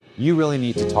You really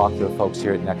need to talk to the folks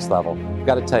here at Next Level. I've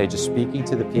got to tell you, just speaking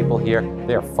to the people here,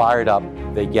 they are fired up.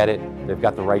 They get it. They've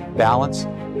got the right balance,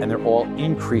 and they're all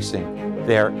increasing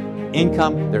their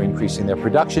income. They're increasing their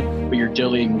production. But you're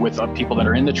dealing with people that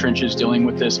are in the trenches, dealing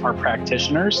with this, are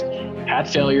practitioners, had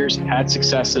failures, had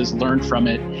successes, learned from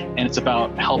it. And it's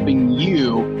about helping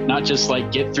you not just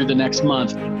like get through the next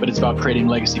month, but it's about creating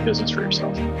legacy business for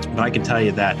yourself. But I can tell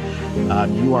you that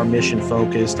you are mission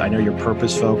focused. I know you're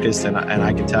purpose focused. And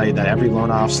I can tell you that every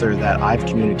loan officer that I've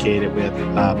communicated with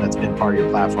that's been part of your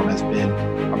platform has been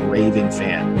a raving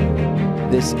fan.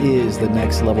 This is the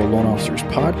Next Level Loan Officers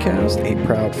Podcast, a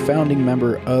proud founding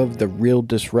member of the Real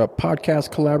Disrupt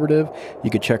Podcast Collaborative. You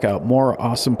can check out more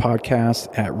awesome podcasts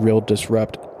at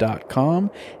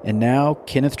realdisrupt.com. And now,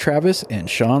 Kenneth Travis and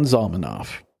Sean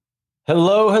Zalmanoff.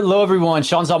 Hello, everyone.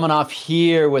 Sean Zalmanoff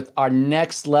here with our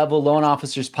Next Level Loan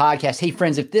Officers Podcast. Hey,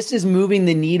 friends, if this is moving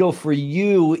the needle for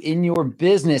you in your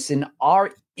business, in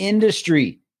our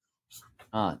industry,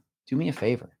 do me a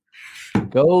favor.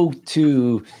 Go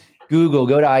to Google,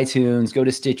 go to iTunes, go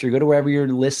to Stitcher, go to wherever you're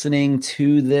listening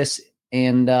to this,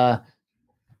 and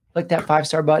click that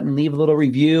 5-star button, leave a little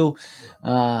review.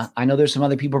 I know there's some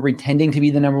other people pretending to be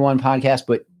the number one podcast,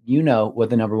 but you know what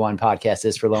the number one podcast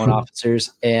is for loan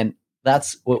officers, and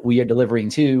that's what we are delivering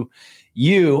to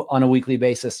you on a weekly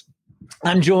basis.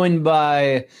 I'm joined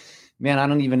by, man, I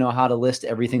don't even know how to list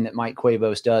everything that Mike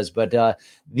Cuevos does, but the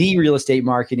real estate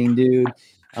marketing dude,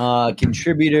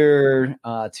 contributor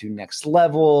to Next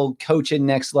Level, coach at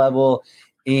Next Level,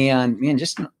 and man,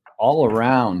 just an all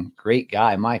around great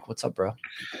guy. Mike, what's up, bro?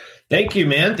 Thank you,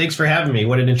 man. Thanks for having me.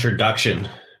 What an introduction,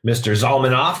 Mr.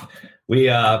 Zalmanoff. We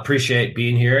appreciate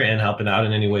being here and helping out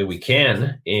in any way we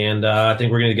can. And I think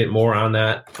we're going to get more on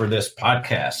that for this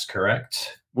podcast,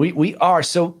 correct? We are.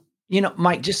 So,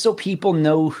 Mike, just so people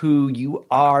know who you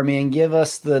are, man, give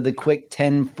us the quick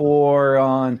 10-4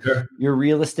 on your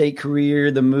real estate career,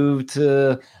 the move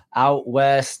to out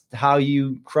west, how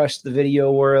you crushed the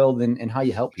video world, and how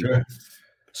you help people. Sure.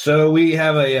 So we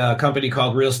have a company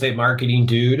called Real Estate Marketing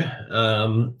Dude.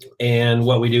 And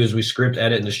what we do is we script,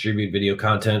 edit, and distribute video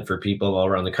content for people all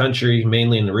around the country,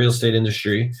 mainly in the real estate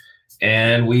industry.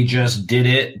 And we just did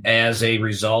it as a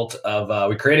result of,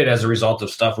 we created as a result of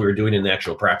stuff we were doing in the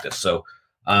actual practice. So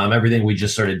everything we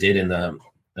just sort of did in the,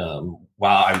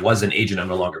 while I was an agent, I'm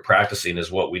no longer practicing, is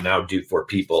what we now do for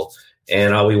people.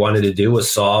 And all we wanted to do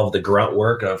was solve the grunt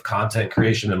work of content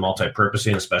creation and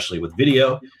multi-purposing, especially with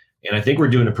video. And I think we're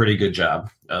doing a pretty good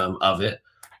job of it.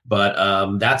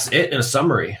 But that's it in a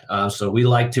summary. So we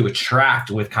like to attract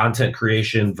with content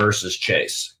creation versus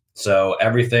chase. So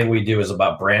everything we do is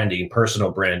about branding, personal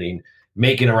branding,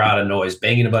 making a lot of noise,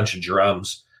 banging a bunch of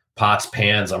drums, pots,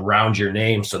 pans around your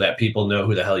name so that people know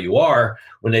who the hell you are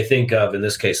when they think of, in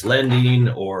this case, lending,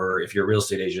 or if you're a real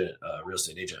estate agent,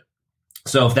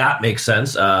 So if that makes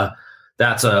sense,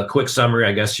 that's a quick summary,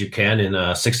 I guess you can,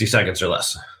 in 60 seconds or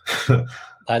less.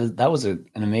 That was an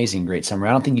amazing, great summary.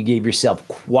 I don't think you gave yourself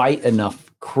quite enough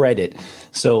credit.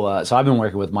 So I've been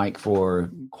working with Mike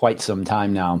for quite some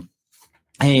time now.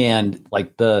 And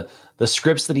like the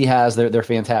scripts that he has, they're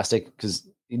fantastic because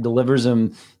he delivers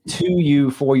them to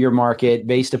you for your market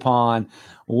based upon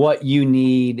what you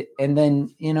need. And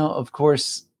then, of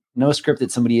course, no script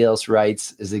that somebody else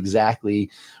writes is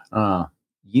exactly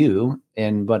you.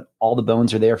 But all the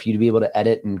bones are there for you to be able to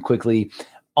edit and quickly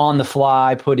on the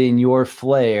fly put in your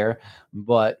flair.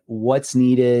 But what's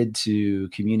needed to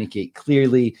communicate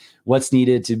clearly, what's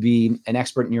needed to be an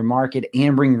expert in your market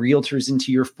and bring realtors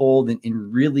into your fold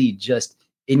and really just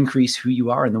increase who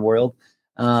you are in the world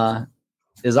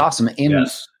is awesome. And,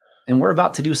 yes. And we're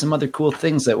about to do some other cool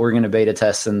things that we're going to beta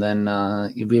test. And then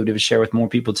you'll be able to share with more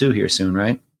people too here soon,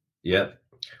 right? Yep.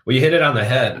 Well, you hit it on the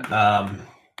head.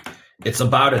 It's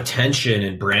about attention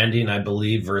and branding, I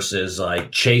believe, versus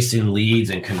like chasing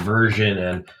leads and conversion.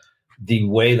 And the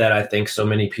way that I think so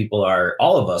many people are,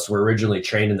 all of us were originally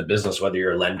trained in the business, whether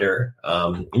you're a lender,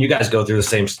 and you guys go through the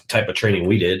same type of training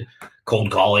we did,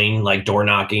 cold calling, like door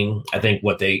knocking. I think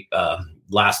what they,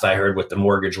 last I heard with the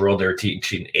mortgage world, they're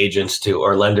teaching agents to,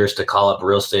 or lenders to call up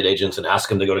real estate agents and ask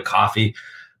them to go to coffee,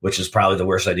 which is probably the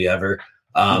worst idea ever.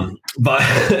 But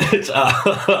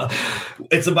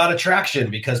it's about attraction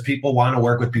because people want to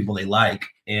work with people they like,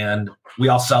 and we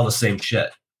all sell the same shit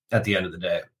at the end of the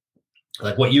day.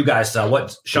 Like what you guys sell,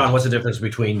 Sean, what's the difference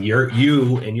between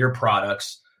you and your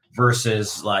products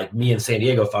versus like me in San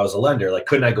Diego? If I was a lender, like,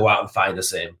 couldn't I go out and find the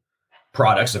same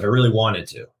products if I really wanted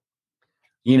to?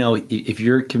 If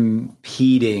you're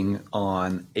competing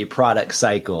on a product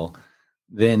cycle,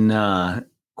 then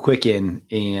Quicken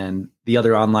and the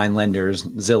other online lenders,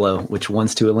 Zillow, which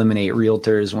wants to eliminate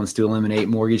realtors, wants to eliminate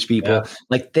mortgage people,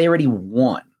 like they already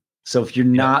won. So if you're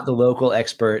not the local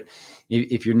expert,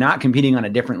 if you're not competing on a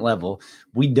different level,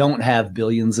 we don't have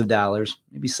billions of dollars.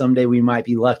 Maybe someday we might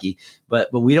be lucky,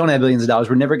 but we don't have billions of dollars.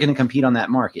 We're never going to compete on that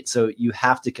market. So you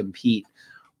have to compete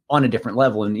on a different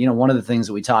level. And, one of the things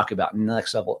that we talk about in the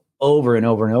next level over and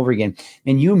over and over again,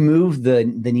 and you move the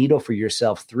needle for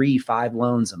yourself 3-5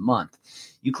 loans a month.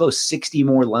 You close 60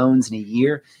 more loans in a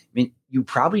year. I mean, you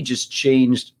probably just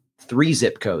changed 3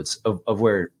 zip codes of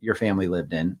where your family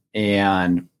lived in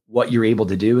and what you're able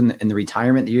to do in the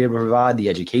retirement that you're able to provide, the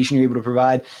education you're able to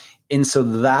provide. And so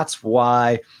that's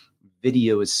why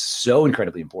video is so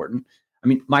incredibly important. I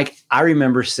mean, Mike, I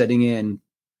remember sitting in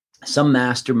some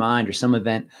mastermind or some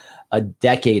event a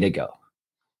decade ago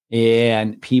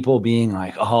and people being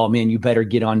like, oh man, you better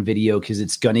get on video because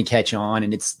it's going to catch on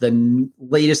and it's the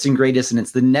latest and greatest and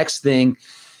it's the next thing.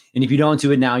 And if you don't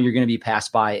do it now, you're going to be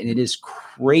passed by. And it is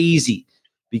crazy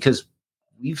because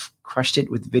we've crushed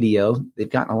it with video. They've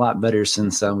gotten a lot better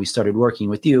since we started working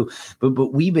with you, but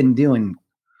we've been doing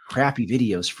crappy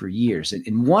videos for years.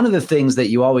 And one of the things that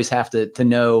you always have to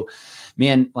know,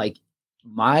 man, like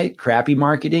my crappy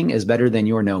marketing is better than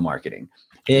your no marketing.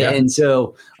 And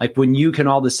so like when you can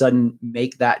all of a sudden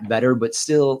make that better, but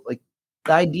still like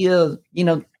the idea,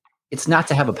 it's not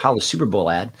to have a polished Super Bowl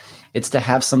ad. It's to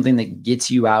have something that gets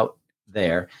you out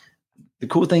there. The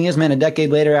cool thing is, man, a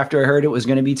decade later, after I heard it was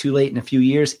going to be too late in a few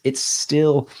years, it's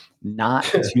still not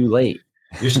too late.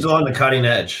 You're still on the cutting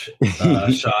edge,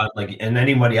 Sean. Like, and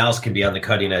anybody else can be on the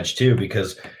cutting edge too,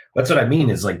 because that's what I mean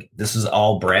is like, this is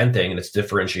all brand thing and it's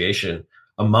differentiation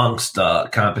amongst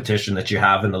competition that you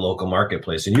have in the local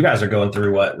marketplace. And you guys are going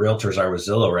through what realtors are with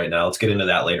Zillow right now. Let's get into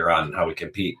that later on and how we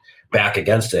compete back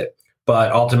against it.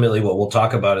 But ultimately what we'll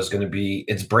talk about is going to be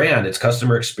its brand, its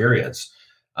customer experience.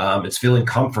 It's feeling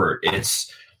comfort.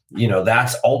 It's,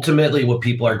 that's ultimately what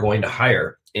people are going to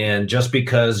hire. And just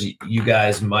because you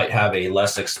guys might have a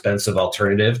less expensive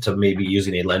alternative to maybe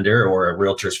using a lender or a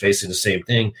realtor is facing the same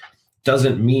thing,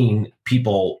 doesn't mean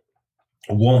people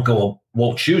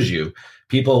won't choose you.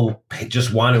 People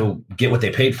just want to get what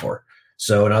they paid for.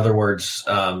 So in other words,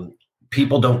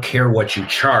 people don't care what you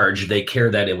charge. They care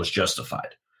that it was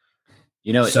justified.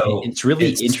 It's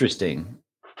really interesting.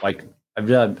 Like,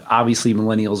 obviously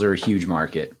millennials are a huge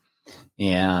market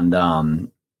and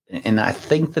I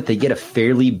think that they get a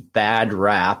fairly bad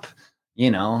rap.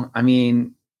 I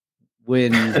mean,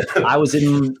 when I was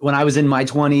in my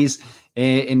 20s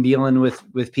and dealing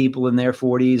with people in their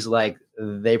 40s, like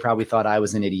they probably thought I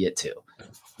was an idiot too,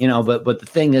 but the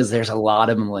thing is there's a lot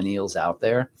of millennials out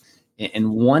there.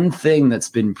 And one thing that's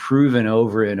been proven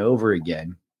over and over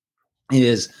again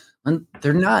is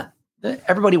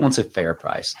everybody wants a fair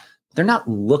price. They're not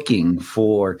looking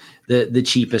for the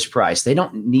cheapest price. They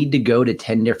don't need to go to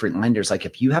 10 different lenders. Like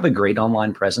if you have a great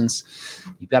online presence,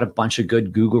 you've got a bunch of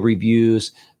good Google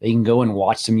reviews, they can go and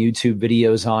watch some YouTube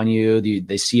videos on you.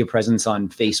 They see a presence on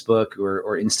Facebook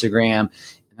or Instagram. And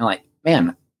they're like,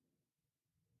 man,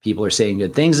 people are saying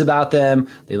good things about them.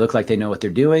 They look like they know what they're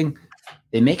doing.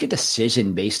 They make a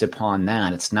decision based upon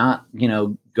that. It's not,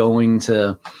 going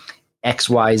to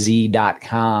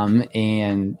xyz.com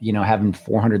and having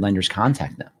 400 lenders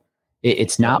contact them.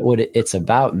 It's not what it's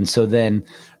about. And so then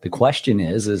the question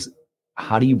is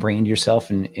how do you brand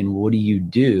yourself and what do you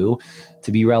do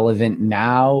to be relevant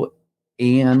now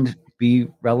and be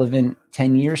relevant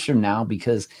 10 years from now?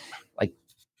 Because like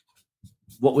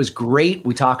what was great,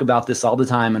 we talk about this all the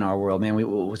time in our world, man. What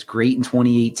was great in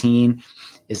 2018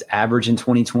 is average in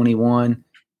 2021.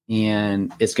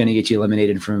 And it's going to get you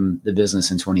eliminated from the business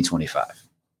in 2025.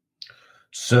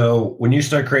 So when you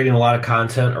start creating a lot of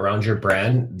content around your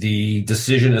brand, the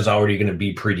decision is already going to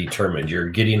be predetermined. You're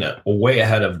getting way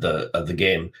ahead of the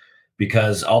game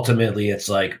because ultimately it's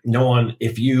like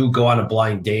if you go on a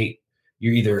blind date,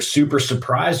 you're either super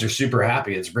surprised or super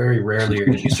happy. It's very rarely you're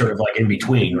going to be sort of like in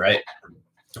between, right?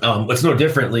 It's no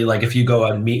differently like if you go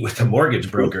and meet with a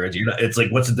mortgage broker, it's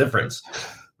like, what's the difference?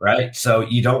 Right. So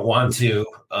you don't want to,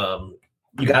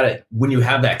 you got to, when you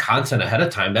have that content ahead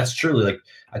of time, that's truly like,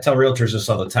 I tell realtors this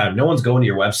all the time. No one's going to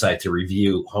your website to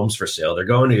review homes for sale. They're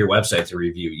going to your website to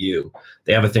review you.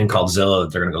 They have a thing called Zillow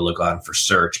that they're going to go look on for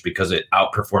search because it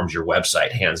outperforms your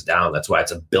website hands down. That's why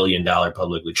it's $1 billion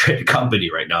publicly traded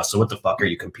company right now. So what the fuck are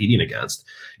you competing against?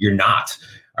 You're not.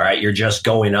 All right. You're just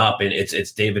going up and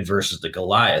it's David versus the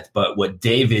Goliath. But what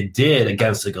David did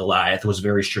against the Goliath was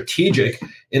very strategic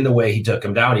in the way he took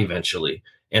him down eventually.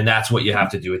 And that's what you have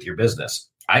to do with your business.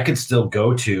 I could still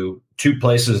go to 2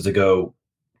 places to go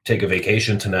take a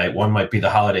vacation tonight. One might be the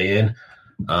Holiday Inn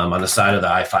on the side of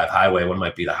the I-5 highway. One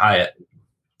might be the Hyatt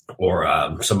or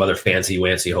some other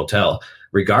fancy-wancy hotel.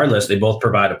 Regardless, they both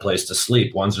provide a place to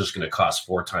sleep. One's just going to cost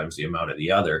 4 times the amount of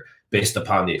the other based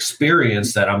upon the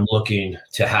experience that I'm looking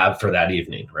to have for that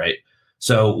evening, right?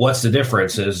 So what's the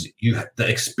difference is the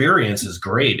experience is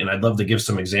great. And I'd love to give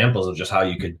some examples of just how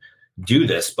you could do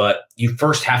this, but you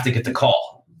first have to get the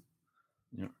call,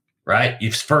 right?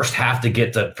 You first have to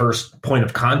get the first point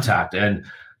of contact. And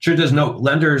sure, there's no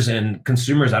lenders and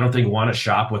consumers, I don't think, want to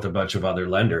shop with a bunch of other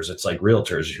lenders. It's like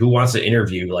realtors. Who wants to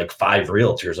interview like 5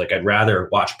 realtors? Like, I'd rather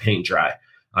watch paint dry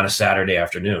on a Saturday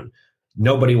afternoon.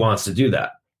 Nobody wants to do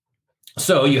that.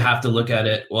 So you have to look at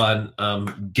it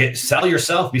sell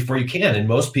yourself before you can. And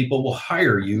most people will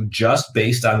hire you just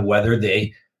based on whether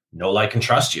they know, like, and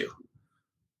trust you.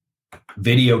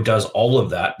 Video does all of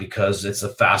that because it's the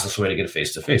fastest way to get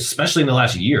face to face, especially in the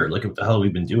last year. Look at what the hell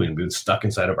we've been doing. We've been stuck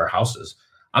inside of our houses.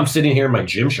 I'm sitting here in my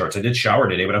gym shorts. I did shower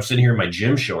today, but I'm sitting here in my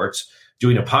gym shorts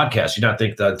doing a podcast. You not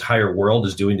think the entire world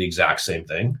is doing the exact same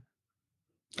thing?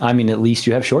 I mean, at least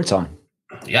you have shorts on.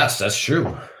 Yes, that's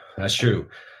true. That's true.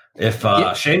 If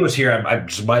Shane was here, I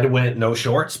just might have went no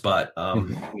shorts, but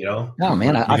you know. Oh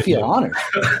man, I feel honored.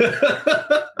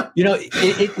 You know,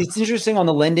 it's interesting on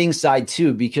the lending side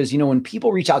too, because, you know, when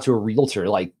people reach out to a realtor,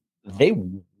 like, they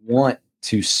want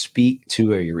to speak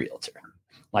to a realtor,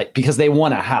 like, because they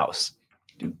want a house.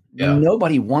 Yeah.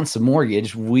 Nobody wants a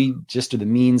mortgage. We just are the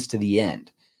means to the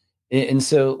end. And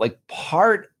so, like,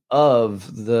 part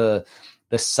of the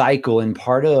cycle and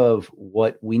part of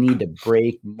what we need to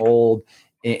break, mold,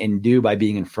 and do by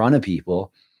being in front of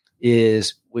people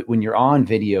is when you're on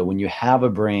video, when you have a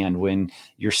brand, when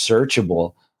you're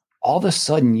searchable, all of a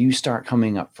sudden you start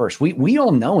coming up first. We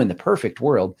all know, in the perfect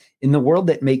world, in the world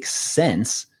that makes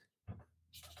sense,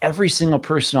 every single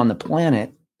person on the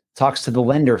planet talks to the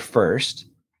lender first,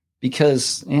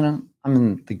 because, you know, I'm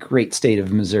in the great state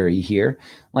of Missouri here.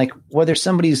 Like, whether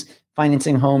somebody's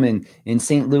financing home in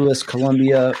St. Louis,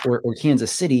 Columbia, or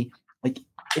Kansas City, like,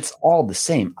 it's all the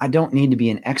same. I don't need to be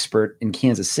an expert in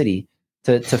Kansas City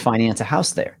to finance a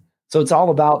house there. So it's all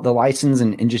about the license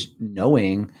and just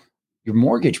knowing your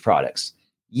mortgage products.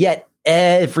 Yet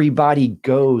everybody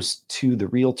goes to the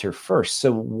realtor first.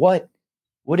 So what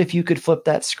if you could flip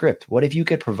that script? What if you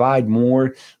could provide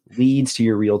more leads to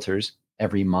your realtors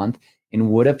every month? And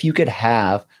what if you could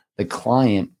have the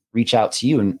client reach out to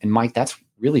you? And Mike, that's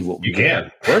really what we've been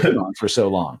working on for so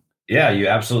long. Yeah, you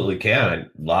absolutely can. And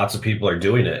lots of people are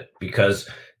doing it, because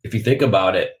if you think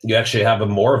about it, you actually have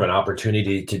more of an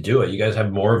opportunity to do it. You guys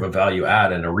have more of a value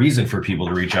add and a reason for people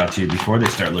to reach out to you before they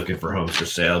start looking for homes for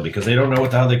sale, because they don't know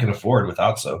what the hell they can afford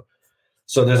without so.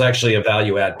 So there's actually a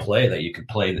value add play that you could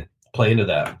play into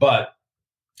that. But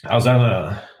I was on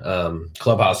a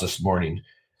Clubhouse this morning,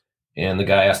 and the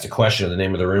guy asked a question. The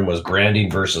name of the room was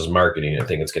branding versus marketing. I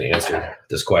think it's going to answer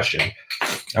this question.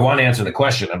 I want to answer the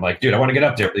question. I'm like, dude, I want to get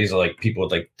up there. But these are like people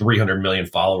with like 300 million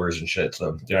followers and shit,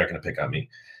 so they're not going to pick on me.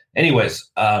 Anyways,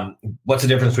 what's the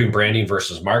difference between branding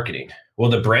versus marketing? Well,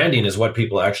 the branding is what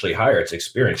people actually hire. It's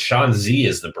experience. Sean Z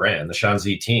is the brand. The Sean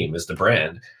Z team is the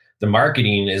brand. The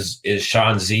marketing is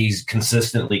Sean Z's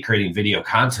consistently creating video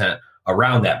content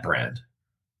around that brand.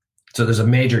 So there's a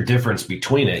major difference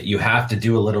between it. You have to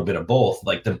do a little bit of both.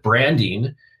 Like, the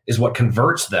branding is what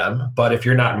converts them. But if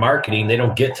you're not marketing, they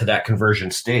don't get to that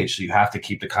conversion stage. So you have to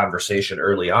keep the conversation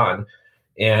early on.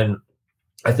 And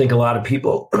I think a lot of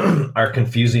people are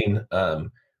confusing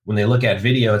when they look at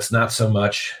video. It's not so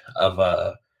much of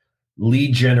a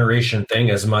lead generation thing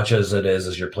as much as it is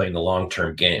as you're playing the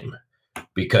long-term game,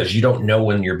 because you don't know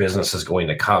when your business is going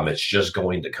to come. It's just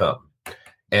going to come.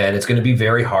 And it's going to be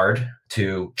very hard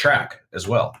to track as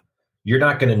well. You're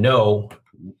not going to know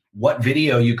what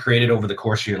video you created over the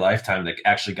course of your lifetime that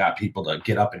actually got people to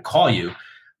get up and call you.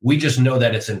 We just know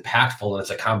that it's impactful, and it's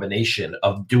a combination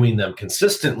of doing them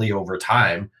consistently over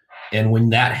time. And when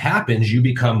that happens, you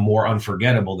become more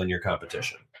unforgettable than your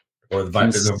competition, or the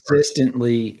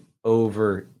consistently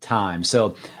over time.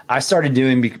 So I started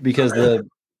doing, because the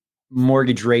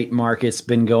mortgage rate market's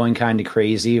been going kind of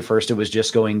crazy. First, it was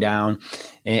just going down,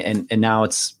 and now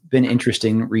it's been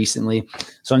interesting recently.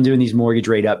 So I'm doing these mortgage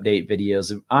rate update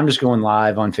videos. I'm just going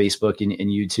live on Facebook and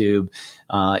YouTube,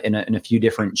 in a few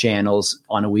different channels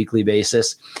on a weekly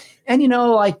basis. And, you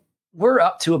know, like, we're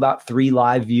up to about 3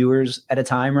 live viewers at a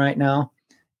time right now.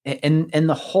 And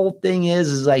the whole thing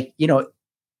is like, you know,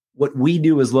 what we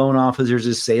do as loan officers,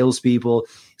 as salespeople,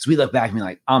 is we look back and be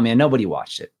like, oh man, nobody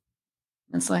watched it.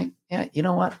 And it's like, yeah, you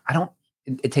know what?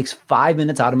 It takes 5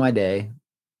 minutes out of my day,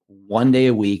 1 day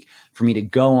a week, for me to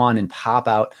go on and pop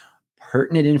out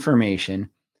pertinent information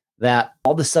that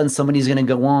all of a sudden somebody's going to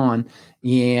go on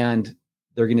and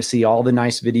They're going to see all the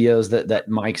nice videos that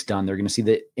Mike's done. They're going to see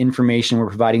the information we're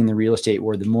providing in the real estate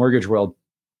world, the mortgage world.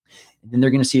 And then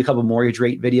they're going to see a couple mortgage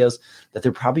rate videos that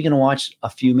they're probably going to watch a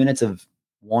few minutes of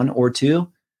one or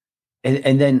two.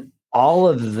 And then all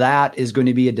of that is going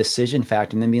to be a decision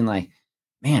factor. And then being like,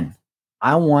 man,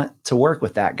 I want to work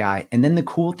with that guy. And then the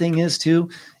cool thing is too,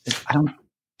 is I don't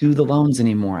do the loans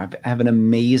anymore. I have an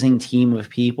amazing team of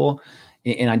people.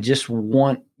 And I just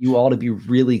want you all to be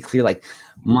really clear. Like,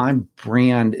 my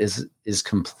brand is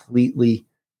completely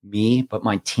me, but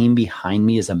my team behind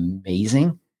me is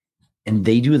amazing. And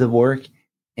they do the work,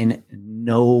 and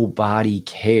nobody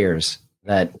cares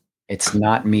that it's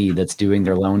not me that's doing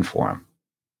their loan for them.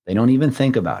 They don't even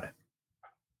think about it.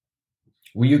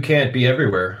 Well, you can't be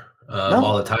everywhere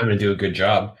all the time and do a good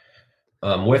job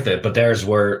with it. But there's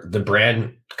where the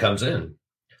brand comes in.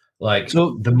 Like,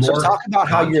 so talk about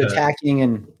how you're attacking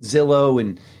in Zillow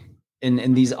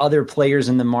and these other players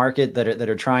in the market that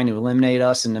are trying to eliminate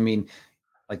us. And I mean,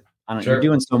 like, I don't know, you're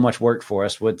doing so much work for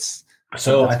us.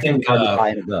 I think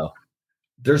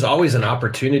there's always an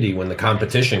opportunity when the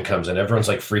competition comes in. Everyone's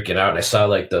like freaking out. And I saw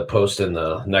like the post in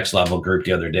the Next Level group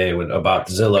the other day about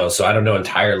Zillow. So I don't know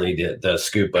entirely the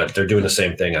scoop, but they're doing the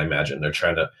same thing. I imagine they're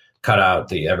trying to cut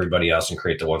out everybody else and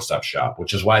create the one-stop shop,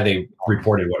 which is why they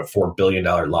reported a $4 billion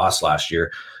loss last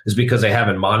year, is because they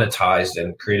haven't monetized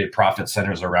and created profit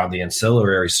centers around the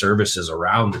ancillary services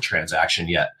around the transaction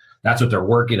yet. That's what they're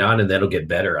working on, and that'll get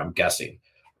better, I'm guessing.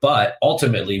 But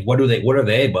ultimately, what are they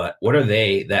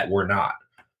that we're not?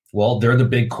 Well, they're the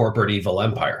big corporate evil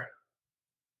empire,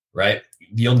 right?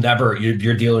 You're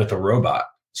dealing with a robot.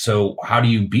 So how do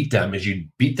you beat them? Is you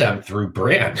beat them through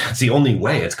brand. It's the only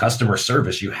way. It's customer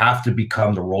service. You have to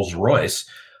become the Rolls Royce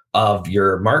of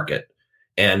your market.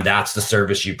 And that's the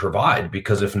service you provide,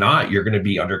 because if not, you're going to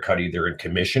be undercut either in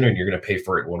commission, and you're going to pay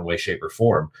for it one way, shape, or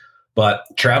form. But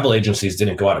travel agencies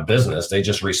didn't go out of business. They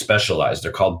just respecialized.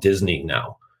 They're called Disney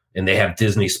now. And they have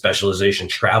Disney specialization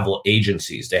travel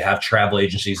agencies. They have travel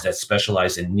agencies that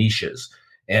specialize in niches.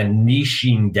 And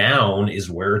niching down is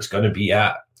where it's going to be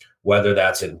at, whether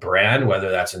that's in brand, whether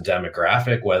that's in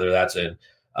demographic, whether that's in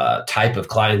type of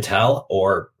clientele,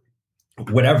 or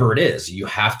whatever it is. You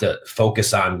have to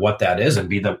focus on what that is and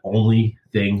be the only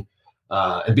thing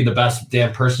and be the best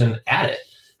damn person at it.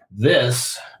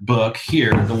 This book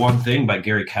here, The One Thing by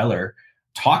Gary Keller,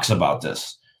 talks about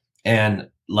this. And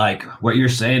like what you're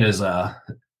saying is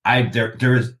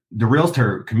there's the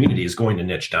realtor community is going to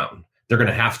niche down. They're going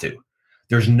to have to.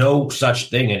 There's no such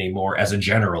thing anymore as a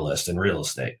generalist in real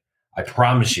estate. I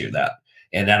promise you that.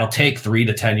 And that'll take 3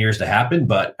 to 10 years to happen,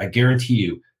 but I guarantee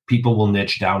you people will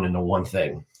niche down into one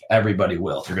thing. Everybody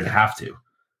will. They're going to have to.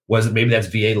 Maybe that's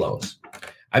VA loans.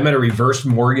 I met a reverse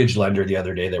mortgage lender the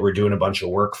other day that we're doing a bunch of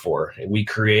work for. And we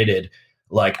created,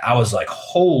 I was like,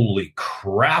 holy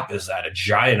crap, is that a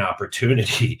giant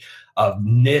opportunity of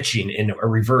niching in a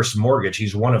reverse mortgage.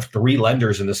 He's one of 3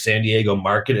 lenders in the San Diego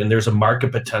market, and there's a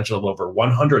market potential of over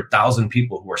 100,000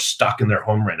 people who are stuck in their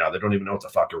home right now. They don't even know what the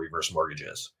fuck a reverse mortgage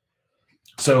is.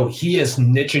 So he is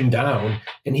niching down,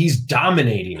 and he's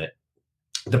dominating it.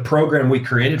 The program we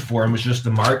created for him was just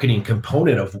the marketing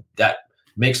component of that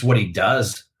makes what he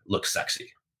does look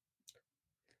sexy.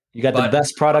 You got the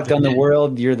best product on the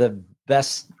world. You're the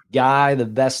best guy, the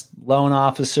best loan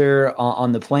officer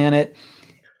on the planet.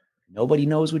 Nobody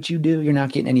knows what you do. You're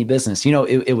not getting any business. You know,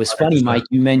 it was funny, Mike,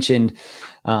 you mentioned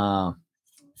travel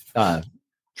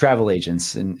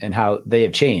agents and how they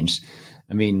have changed.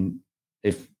 I mean,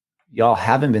 if y'all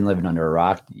haven't been living under a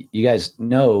rock, you guys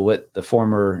know what the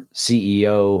former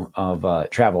CEO of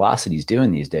Travelocity is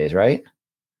doing these days, right?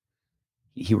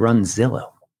 He runs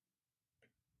Zillow.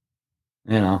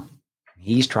 You know,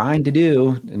 he's trying to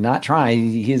do, not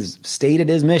trying, he's stated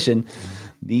his mission.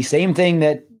 The same thing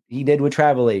that he did with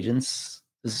travel agents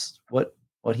is what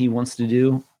he wants to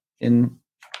do in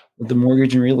the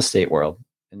mortgage and real estate world.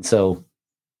 And so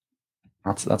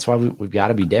that's why we've got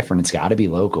to be different. It's got to be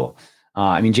local.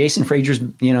 I mean, Jason Frazier's,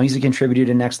 you know, he's a contributor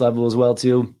to Next Level as well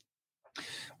too.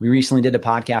 We recently did a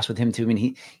podcast with him too. I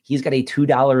mean, he's got a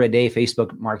 $2 a day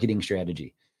Facebook marketing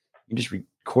strategy. You just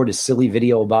record a silly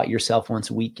video about yourself once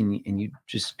a week, and you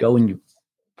just go and you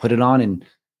put it on and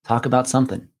talk about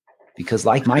something. Because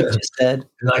like Mike just said,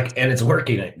 and it's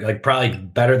working, probably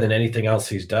better than anything else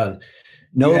he's done.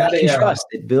 Know, like, and trust.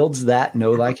 It builds that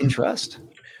know, like, and trust.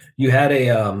 You had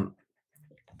a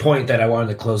point that I wanted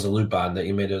to close the loop on that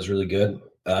you made. It was really good.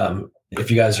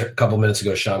 If you guys heard a couple minutes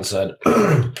ago, Sean said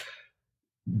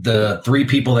the 3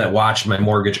 people that watched my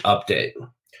mortgage update.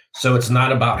 So it's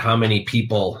not about how many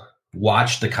people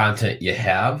watch the content you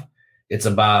have. It's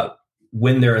about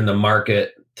when they're in the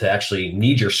market to actually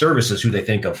need your services, who they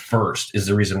think of first, is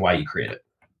the reason why you create it.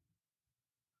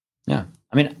 Yeah.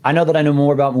 I mean, I know that I know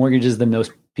more about mortgages than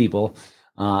most people.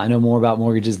 I know more about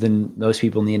mortgages than most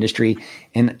people in the industry.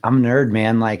 And I'm a nerd,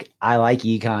 man. Like, I like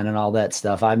econ and all that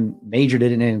stuff. I majored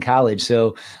in it in college.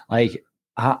 So like,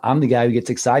 I'm the guy who gets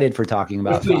excited for talking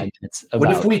about 5 minutes.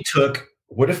 What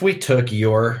if we took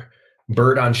your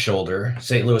bird on shoulder,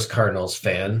 St. Louis Cardinals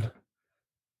fan,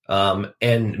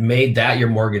 and made that your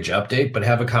mortgage update, but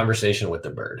have a conversation with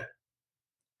the bird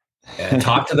and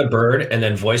talk to the bird, and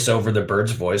then voice over the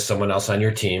bird's voice, someone else on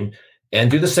your team, and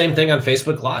do the same thing on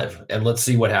Facebook Live. And let's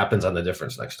see what happens on the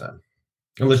difference next time.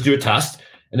 And let's do a test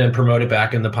and then promote it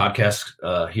back in the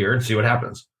podcast here and see what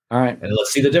happens. All right. And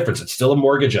let's see the difference. It's still a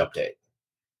mortgage update,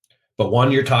 but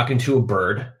one you're talking to a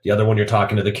bird, the other one you're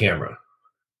talking to the camera.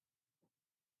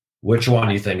 Which one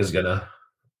do you think is going to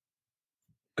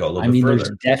go a little bit further? There's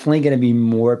definitely going to be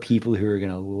more people who are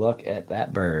going to look at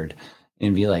that bird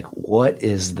and be like, what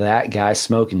is that guy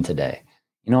smoking today?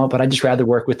 But I'd just rather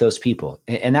work with those people.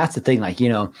 And that's the thing. Like,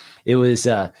 it was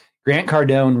Grant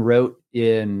Cardone wrote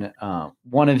in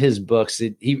one of his books.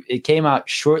 It came out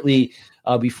shortly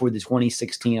before the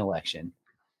 2016 election.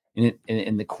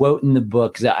 And the quote in the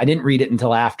book, 'cause I didn't read it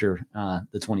until after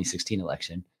the 2016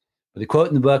 election. But the quote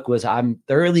in the book was, "I'm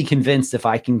thoroughly convinced if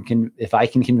I can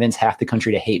convince half the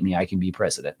country to hate me, I can be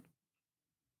president."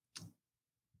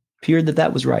 Appeared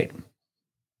that was right.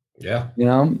 Yeah.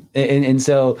 And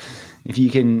so if you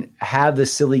can have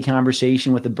this silly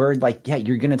conversation with a bird, like, yeah,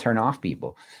 you're going to turn off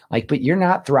people. Like, but you're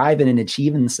not thriving and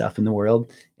achieving stuff in the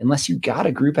world unless you got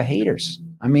a group of haters.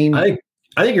 I mean, I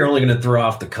think you're only going to throw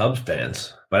off the Cubs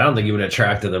fans, but I don't think you would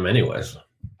attract to them anyways.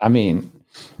 I mean,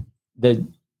 that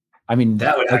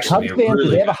would actually Cubs be fans, really,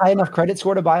 do they have a high enough credit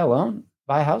score to buy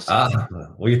a house?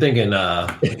 Well, you're thinking,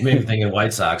 maybe thinking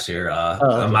White Sox here.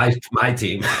 Okay. My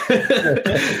team.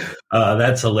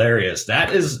 That's hilarious.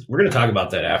 We're going to talk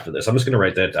about that after this. I'm just going to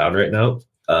write that down right now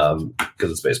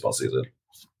because it's baseball season.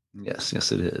 Yes,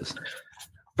 it is.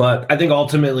 But I think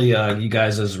ultimately, you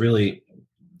guys is really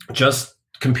just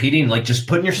competing, like just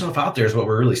putting yourself out there is what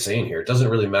we're really saying here. It doesn't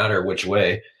really matter which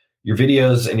way. Your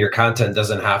videos and your content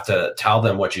doesn't have to tell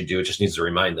them what you do. It just needs to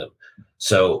remind them.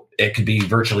 So it could be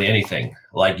virtually anything.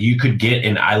 Like you could get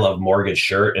an I Love Mortgage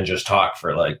shirt and just talk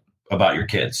for about your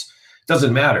kids. It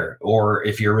doesn't matter. Or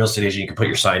if you're a real estate agent, you can put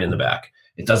your sign in the back.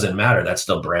 It doesn't matter. That's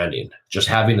still branding. Just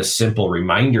having a simple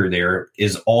reminder there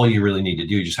is all you really need to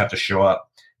do. You just have to show up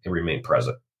and remain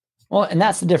present. Well, and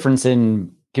that's the difference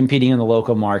in competing in the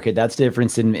local market. That's the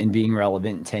difference in being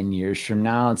relevant 10 years from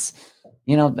now. It's,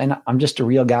 and I'm just a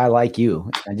real guy like you.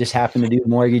 I just happen to do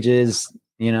mortgages.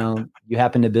 You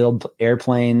happen to build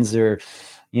airplanes or,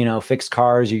 fix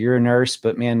cars, or you're a nurse,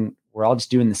 but man, we're all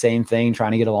just doing the same thing,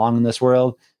 trying to get along in this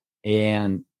world.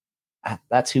 And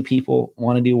that's who people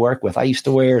want to do work with. I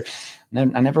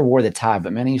never wore the tie,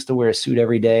 but man, I used to wear a suit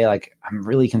every day. Like I'm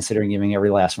really considering giving every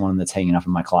last one that's hanging up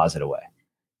in my closet away.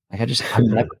 Like I'm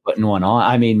never putting one on.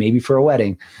 I mean, maybe for a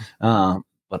wedding. But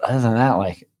other than that,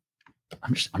 like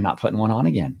I'm not putting one on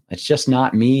again. It's just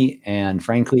not me. And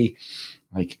frankly,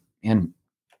 in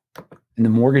the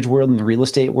mortgage world and the real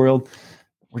estate world,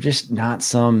 we're just not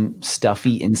some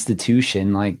stuffy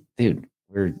institution. Like, dude,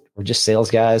 we're just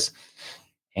sales guys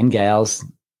and gals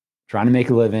trying to make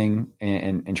a living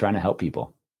and trying to help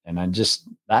people. And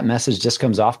that message just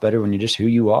comes off better when you're just who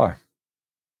you are.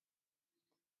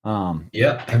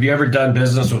 Yeah. Have you ever done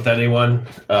business with anyone?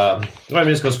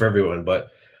 This goes for everyone,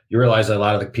 but you realize that a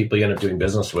lot of the people you end up doing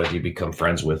business with, you become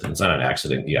friends with. And it's not an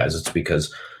accident, guys. It's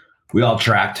because we all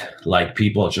attract like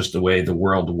people. It's just the way the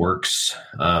world works.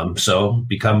 So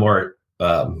become more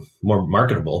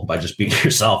marketable by just being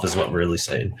yourself is what we're really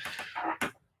saying.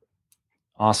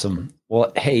 Awesome.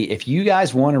 Well, hey, if you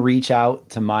guys want to reach out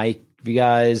to Mike, you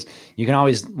can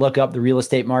always look up the Real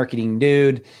Estate Marketing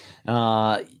Dude.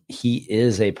 He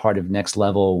is a part of Next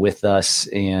Level with us,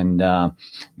 and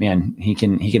man, he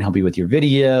can help you with your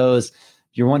videos.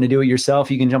 If you're wanting to do it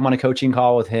yourself, you can jump on a coaching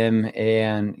call with him,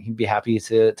 and he'd be happy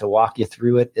to walk you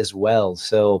through it as well.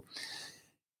 So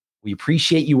we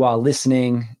appreciate you all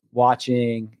listening,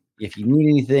 watching. If you need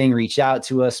anything, reach out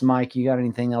to us. Mike, you got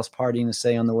anything else partying to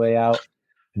say on the way out?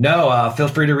 No, feel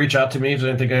free to reach out to me if there's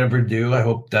anything I ever do. I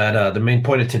hope that the main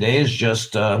point of today is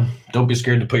just don't be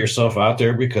scared to put yourself out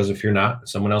there, because if you're not,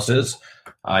 someone else is.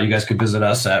 You guys could visit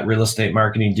us at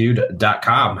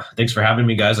realestatemarketingdude.com. Thanks for having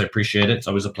me, guys. I appreciate it. It's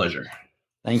always a pleasure.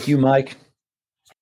 Thank you, Mike.